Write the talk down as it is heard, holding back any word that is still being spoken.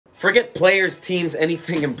Forget players, teams,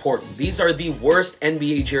 anything important. These are the worst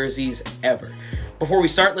NBA jerseys ever. Before we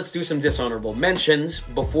start, let's do some dishonorable mentions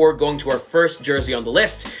before going to our first jersey on the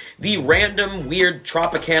list, the random, weird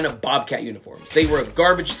Tropicana Bobcat uniforms. They were a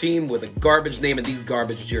garbage team with a garbage name and these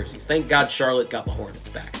garbage jerseys. Thank God Charlotte got the Hornets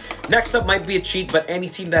back. Next up might be a cheat, but any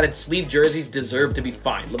team that had sleeve jerseys deserved to be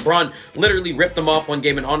fined. LeBron literally ripped them off one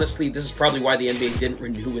game, and honestly, this is probably why the NBA didn't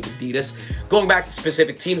renew with Adidas. Going back to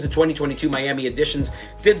specific teams, the 2022 Miami editions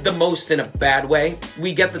did the most in a bad way.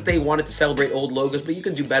 We get that they wanted to celebrate old logos, but you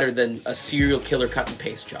can do better than a serial killer cut and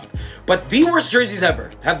paste job. But the worst jerseys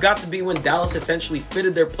ever have got to be when Dallas essentially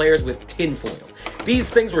fitted their players with tinfoil. These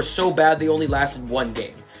things were so bad they only lasted one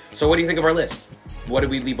game. So what do you think of our list? What did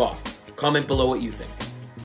we leave off? Comment below what you think.